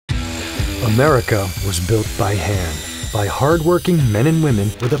America was built by hand, by hardworking men and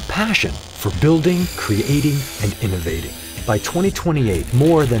women with a passion for building, creating, and innovating. By 2028,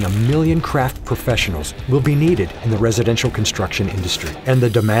 more than 1 million craft professionals will be needed in the residential construction industry, and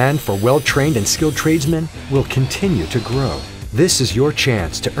the demand for well-trained and skilled tradesmen will continue to grow. This is your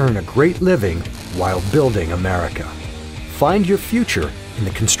chance to earn a great living while building America. Find your future in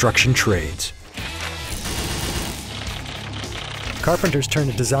the construction trades. Carpenters turn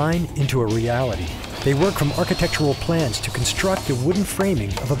a design into a reality. They work from architectural plans to construct the wooden framing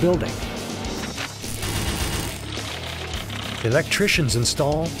of a building. Electricians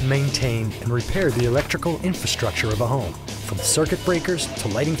install, maintain, and repair the electrical infrastructure of a home, from circuit breakers to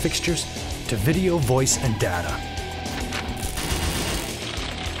lighting fixtures to video, voice, and data.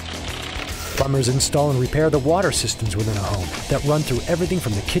 Plumbers install and repair the water systems within a home that run through everything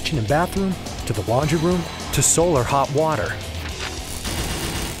from the kitchen and bathroom to the laundry room to solar hot water.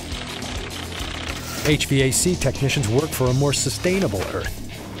 HVAC technicians work for a more sustainable Earth.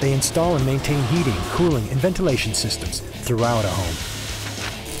 They install and maintain heating, cooling, and ventilation systems throughout a home.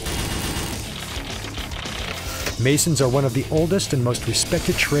 Masons are one of the oldest and most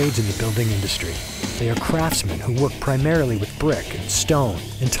respected trades in the building industry. They are craftsmen who work primarily with brick and stone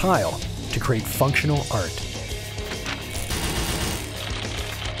and tile to create functional art.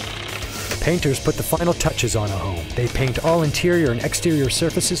 Painters put the final touches on a home. They paint all interior and exterior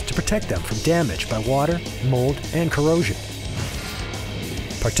surfaces to protect them from damage by water, mold, and corrosion.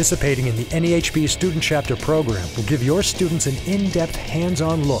 Participating in the NAHB Student Chapter program will give your students an in-depth,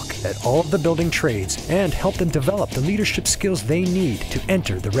 hands-on look at all of the building trades and help them develop the leadership skills they need to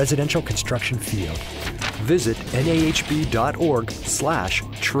enter the residential construction field. Visit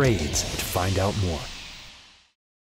nahb.org/trades to find out more.